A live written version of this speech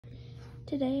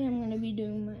Today I'm going to be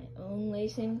doing my own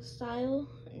lacing style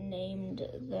named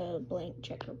the blank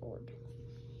checkerboard.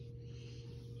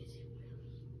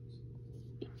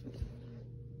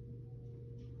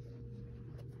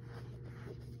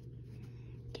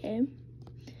 Okay,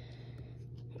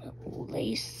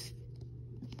 lace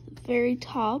the very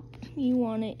top, you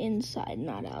want it inside,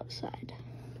 not outside,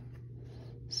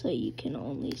 so you can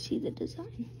only see the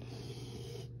design.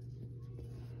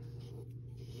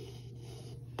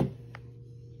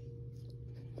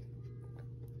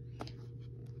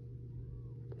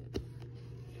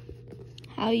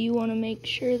 How you want to make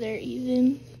sure they're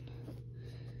even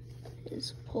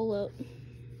is pull up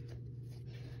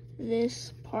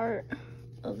this part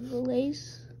of the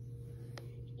lace,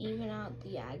 even out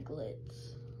the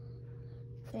aglets,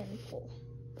 and pull.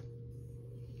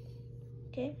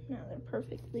 Okay, now they're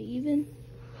perfectly even.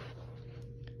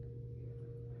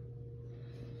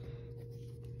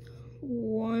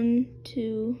 One,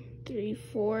 two, three,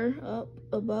 four up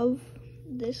above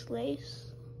this lace.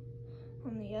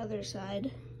 On the other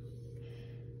side,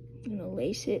 I'm gonna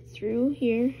lace it through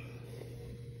here.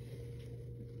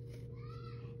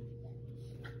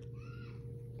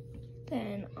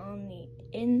 Then on the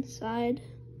inside,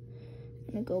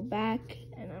 I'm gonna go back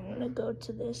and I'm gonna go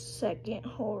to this second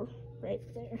hole right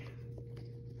there.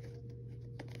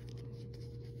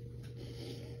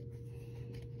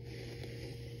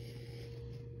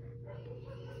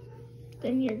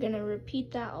 Then you're gonna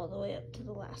repeat that all the way up to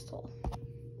the last hole.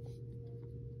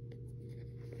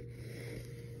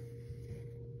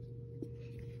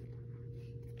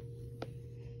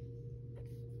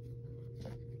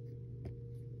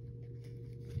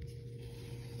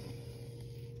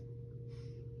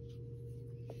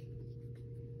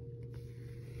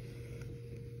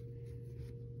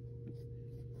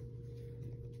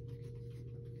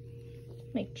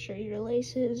 Make sure your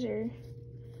laces are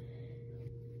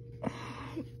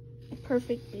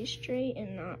perfectly straight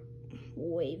and not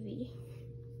wavy.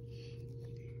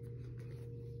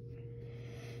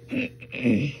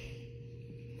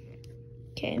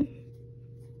 Okay,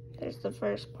 there's the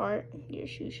first part. Your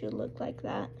shoe should look like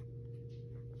that.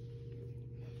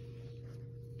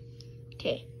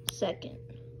 Okay, second.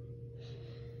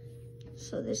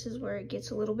 So this is where it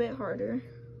gets a little bit harder.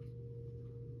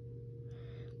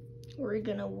 We're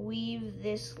gonna weave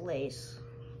this lace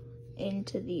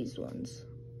into these ones.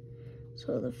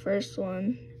 So the first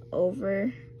one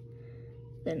over,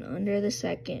 then under the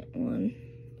second one,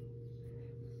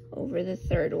 over the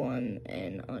third one,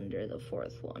 and under the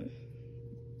fourth one.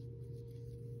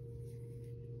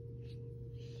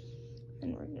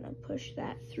 And we're gonna push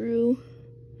that through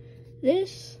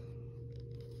this.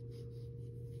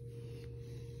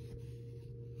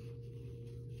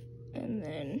 And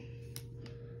then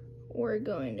we're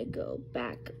going to go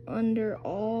back under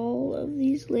all of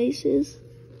these laces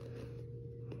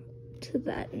to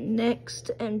that next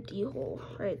empty hole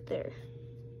right there.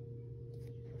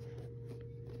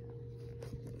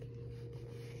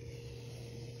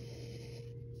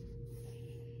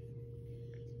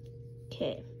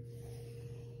 Okay,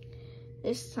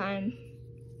 this time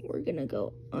we're gonna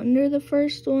go under the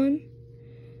first one,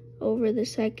 over the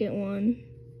second one,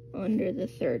 under the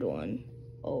third one,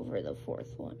 over the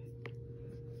fourth one.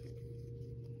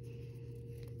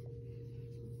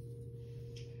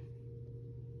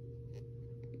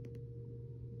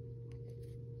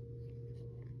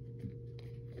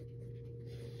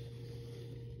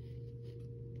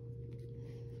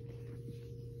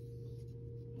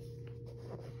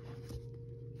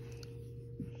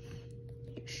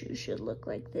 Shoe should look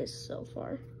like this so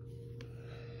far.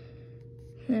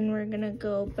 Then we're gonna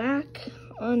go back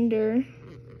under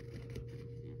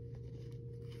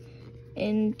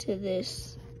into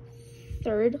this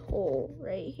third hole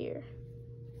right here.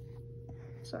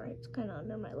 Sorry, it's kind of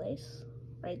under my lace,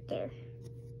 right there.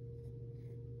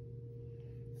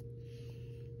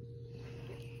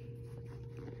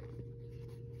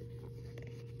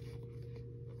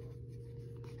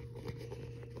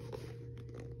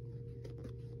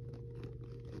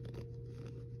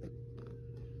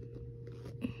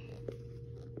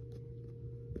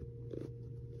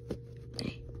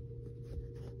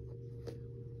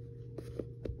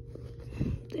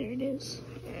 There it is.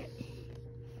 All right.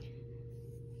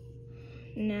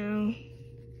 Now,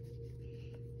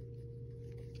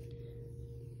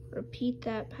 repeat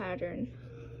that pattern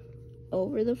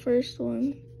over the first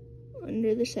one,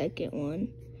 under the second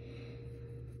one,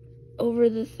 over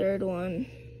the third one,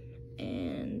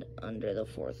 and under the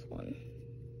fourth one.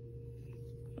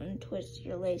 Untwist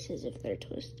your laces if they're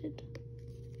twisted.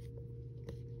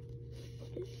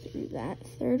 Through that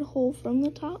third hole from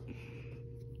the top.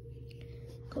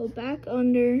 Go back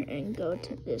under and go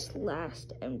to this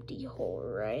last empty hole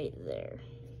right there.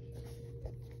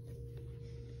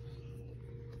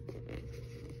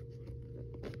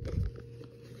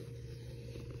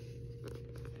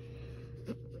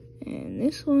 And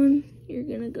this one, you're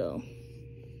gonna go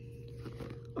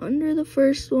under the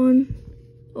first one,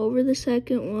 over the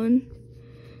second one,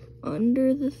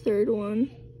 under the third one,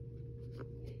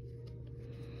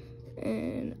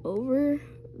 and over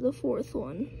the fourth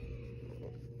one.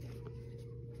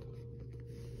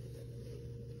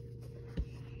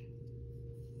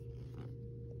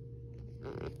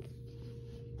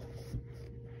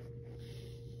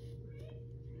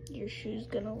 Your shoe's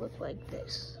gonna look like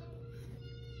this.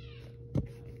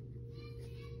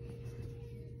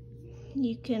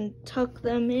 You can tuck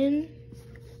them in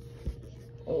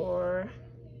or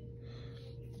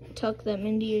tuck them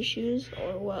into your shoes,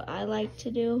 or what I like to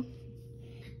do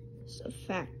is a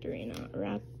factory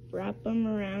knot. Wrap them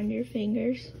around your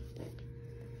fingers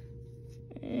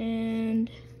and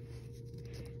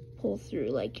pull through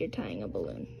like you're tying a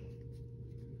balloon.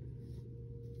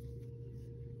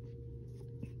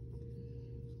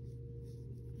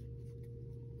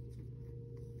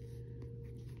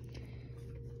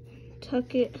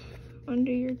 Tuck it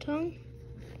under your tongue.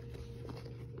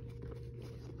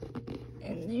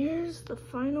 And there's the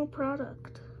final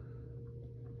product.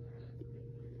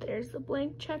 There's the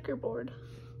blank checkerboard.